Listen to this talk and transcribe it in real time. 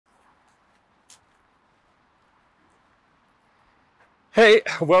Hey,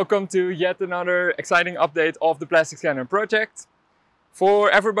 welcome to yet another exciting update of the Plastic Scanner project. For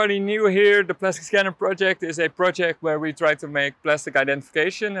everybody new here, the Plastic Scanner project is a project where we try to make plastic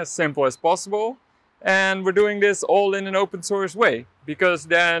identification as simple as possible. And we're doing this all in an open source way, because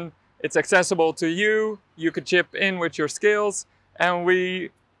then it's accessible to you, you could chip in with your skills, and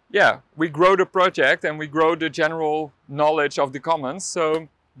we grow the project and we grow the general knowledge of the commons. So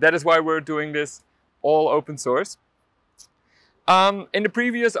that is why we're doing this all open source. In the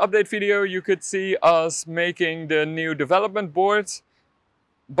previous update video, you could see us making the new development boards.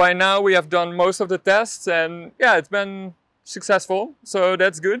 By now, we have done most of the tests and yeah, it's been successful, so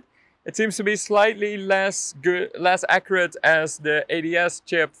that's good. It seems to be slightly less accurate as the ADS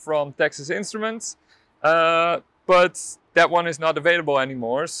chip from Texas Instruments, but that one is not available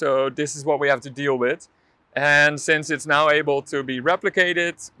anymore, so this is what we have to deal with. And since it's now able to be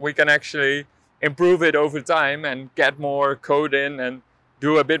replicated, we can actually improve it over time and get more code in and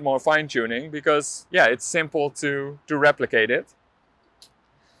do a bit more fine-tuning, because yeah, it's simple to replicate it.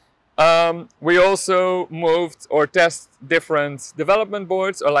 We also moved or test different development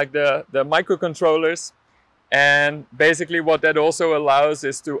boards, or like the microcontrollers, and basically what that also allows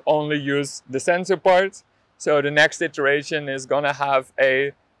is to only use the sensor part. So the next iteration is gonna have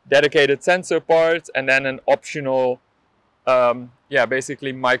a dedicated sensor part and then an optional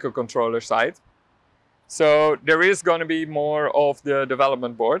basically microcontroller side. So there is going to be more of the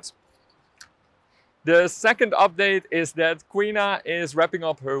development boards. The second update is that Quina is wrapping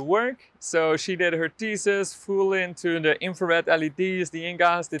up her work. So she did her thesis full into the infrared LEDs, the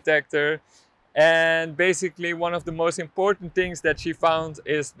InGaAs detector. And basically one of the most important things that she found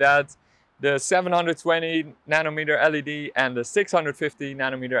is that the 720 nanometer LED and the 650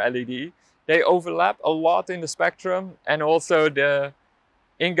 nanometer LED, they overlap a lot in the spectrum, and also the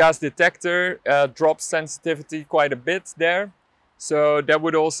InGaAs detector drops sensitivity quite a bit there. So that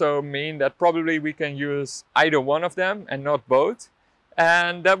would also mean that probably we can use either one of them and not both.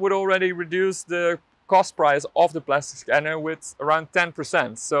 And that would already reduce the cost price of the plastic scanner with around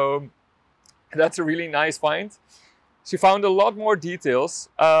 10%. So that's a really nice find. She found a lot more details,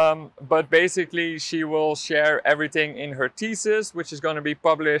 but basically she will share everything in her thesis, which is going to be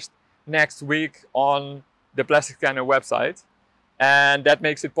published next week on the Plastic Scanner website. And that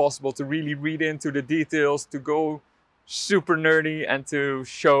makes it possible to really read into the details, to go super nerdy and to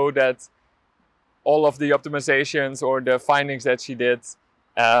show that all of the optimizations or the findings that she did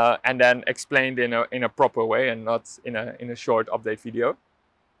and then explained in a proper way and not in a short update video.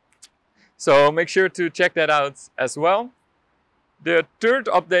 So make sure to check that out as well. The third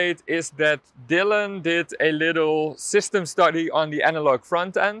update is that Dylan did a little system study on the analog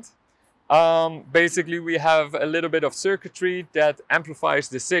front end. Basically, we have a little bit of circuitry that amplifies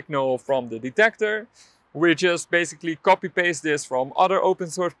the signal from the detector. We just basically copy paste this from other open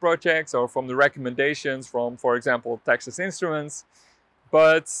source projects or from the recommendations from, for example, Texas Instruments.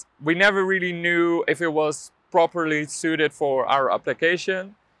 But we never really knew if it was properly suited for our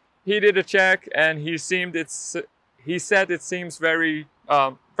application. He did a check and he said it seems very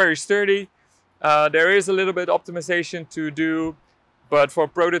sturdy. There is a little bit optimization to do, but for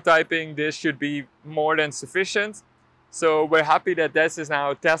prototyping, this should be more than sufficient. So we're happy that this is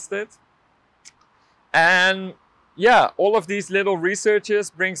now tested. And yeah, all of these little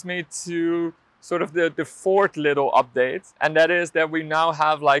researches brings me to sort of the fourth little update. And that is that we now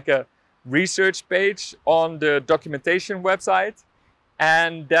have like a research page on the documentation website.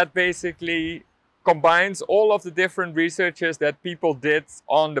 And that basically combines all of the different researches that people did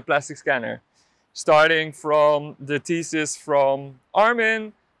on the plastic scanner, starting from the thesis from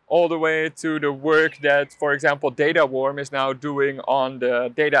Armin all the way to the work that, for example, DataWarm is now doing on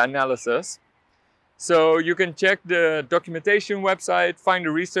the data analysis. So you can check the documentation website, find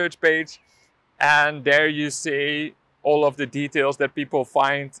the research page, and there you see all of the details that people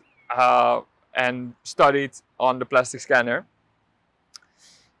find and studied on the plastic scanner.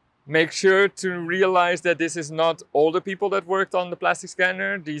 Make sure to realize that this is not all the people that worked on the plastic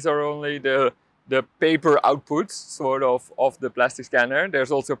scanner. These are only the paper outputs sort of the plastic scanner.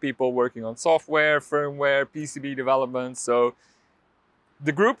 There's also people working on software, firmware, PCB development. So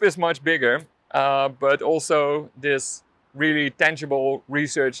the group is much bigger, but also this really tangible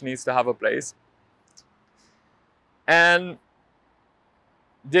research needs to have a place. And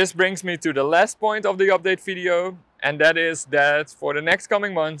this brings me to the last point of the update video, and that is that for the next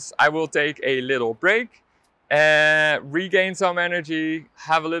coming months, I will take a little break, regain some energy,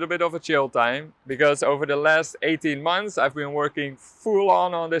 have a little bit of a chill time, because over the last 18 months, I've been working full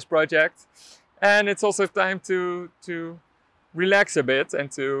on this project. And it's also time to relax a bit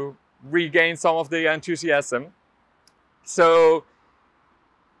and to regain some of the enthusiasm. So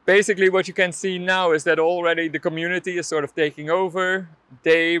basically what you can see now is that already the community is sort of taking over.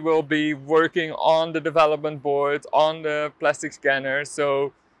 They will be working on the development board, on the plastic scanner.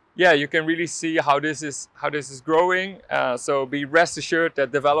 So yeah, you can really see how this is growing. So be rest assured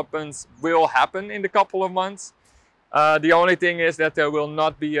that developments will happen in the couple of months. The only thing is that there will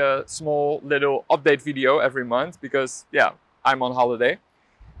not be a small little update video every month because yeah, I'm on holiday.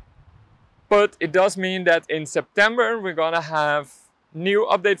 But it does mean that in September we're gonna have new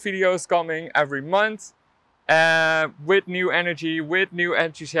update videos coming every month with new energy, with new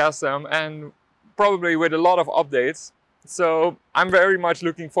enthusiasm, and probably with a lot of updates. So I'm very much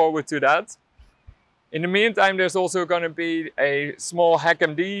looking forward to that. In the meantime, there's also going to be a small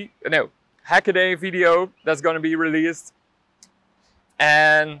Hackaday video that's going to be released.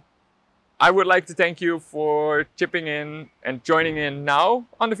 And I would like to thank you for chipping in and joining in now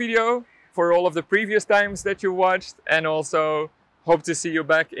on the video, for all of the previous times that you watched, and also hope to see you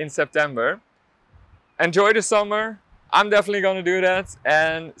back in September. Enjoy the summer. I'm definitely going to do that,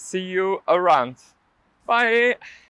 and see you around. Bye!